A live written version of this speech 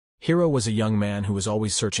Hiro was a young man who was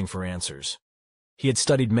always searching for answers. He had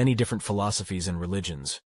studied many different philosophies and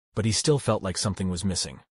religions, but he still felt like something was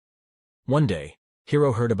missing. One day,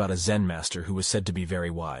 Hiro heard about a Zen master who was said to be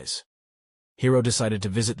very wise. Hiro decided to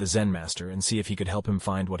visit the Zen master and see if he could help him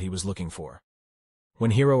find what he was looking for.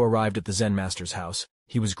 When Hiro arrived at the Zen master's house,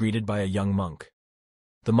 he was greeted by a young monk.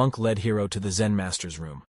 The monk led Hiro to the Zen master's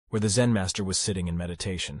room, where the Zen master was sitting in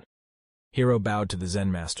meditation. Hiro bowed to the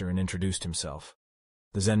Zen master and introduced himself.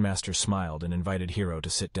 The Zen master smiled and invited Hiro to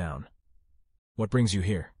sit down. "What brings you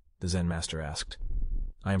here?" the Zen master asked.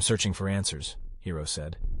 "I am searching for answers," Hiro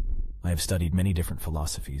said. "I have studied many different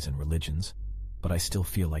philosophies and religions, but I still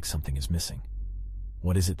feel like something is missing."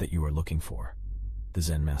 "What is it that you are looking for?" the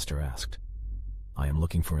Zen master asked. "I am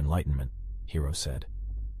looking for enlightenment," Hiro said.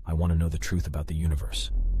 "I want to know the truth about the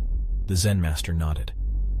universe." The Zen master nodded.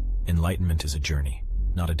 "Enlightenment is a journey,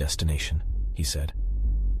 not a destination," he said.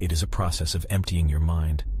 "It is a process of emptying your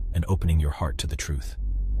mind and opening your heart to the truth."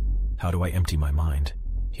 "How do I empty my mind?"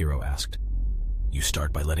 Hiro asked. "You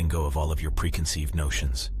start by letting go of all of your preconceived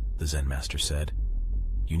notions," the Zen master said.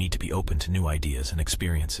 "You need to be open to new ideas and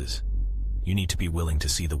experiences. You need to be willing to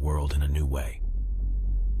see the world in a new way."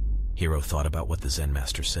 Hiro thought about what the Zen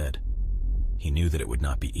master said. He knew that it would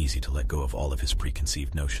not be easy to let go of all of his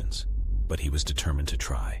preconceived notions, but he was determined to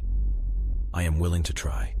try. "I am willing to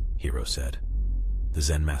try," Hiro said. The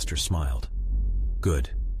Zen master smiled.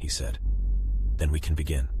 "Good," he said. "Then we can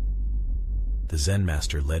begin." The Zen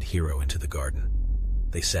master led Hiro into the garden.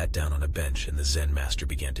 They sat down on a bench and the Zen master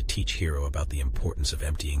began to teach Hiro about the importance of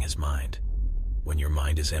emptying his mind. "When your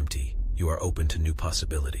mind is empty, you are open to new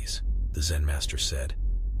possibilities," the Zen master said.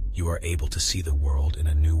 "You are able to see the world in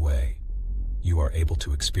a new way. You are able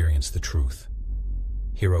to experience the truth."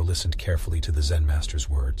 Hiro listened carefully to the Zen master's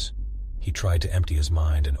words. He tried to empty his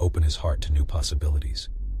mind and open his heart to new possibilities.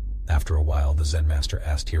 After a while, the Zen master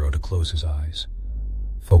asked Hiro to close his eyes.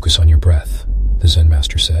 "Focus on your breath," the Zen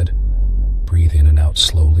master said. "Breathe in and out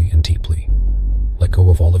slowly and deeply. Let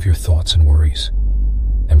go of all of your thoughts and worries.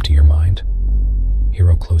 Empty your mind."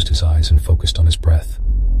 Hiro closed his eyes and focused on his breath.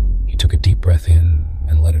 He took a deep breath in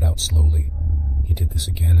and let it out slowly. He did this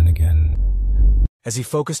again and again. As he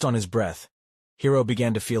focused on his breath, Hiro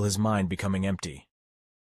began to feel his mind becoming empty.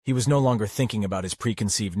 He was no longer thinking about his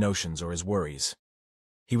preconceived notions or his worries.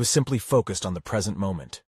 He was simply focused on the present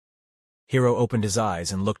moment. Hiro opened his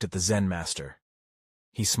eyes and looked at the Zen master.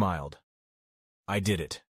 He smiled. "I did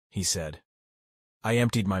it," he said. "I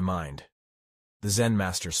emptied my mind." The Zen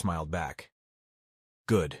master smiled back.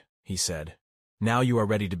 "Good," he said. "Now you are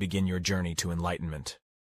ready to begin your journey to enlightenment."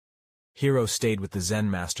 Hiro stayed with the Zen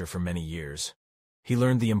master for many years. He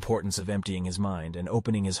learned the importance of emptying his mind and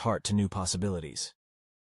opening his heart to new possibilities.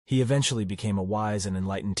 He eventually became a wise and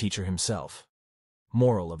enlightened teacher himself.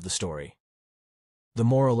 Moral of the story. The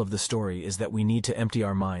moral of the story is that we need to empty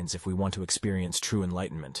our minds if we want to experience true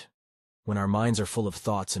enlightenment. When our minds are full of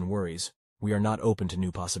thoughts and worries, we are not open to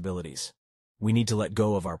new possibilities. We need to let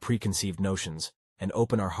go of our preconceived notions and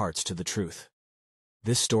open our hearts to the truth.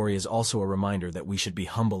 This story is also a reminder that we should be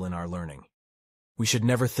humble in our learning. We should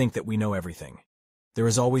never think that we know everything. There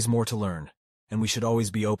is always more to learn, and we should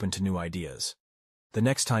always be open to new ideas. The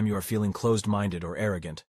next time you are feeling closed-minded or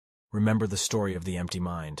arrogant, remember the story of the empty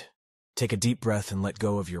mind. Take a deep breath and let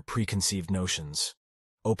go of your preconceived notions.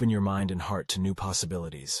 Open your mind and heart to new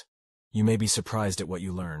possibilities. You may be surprised at what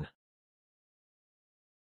you learn.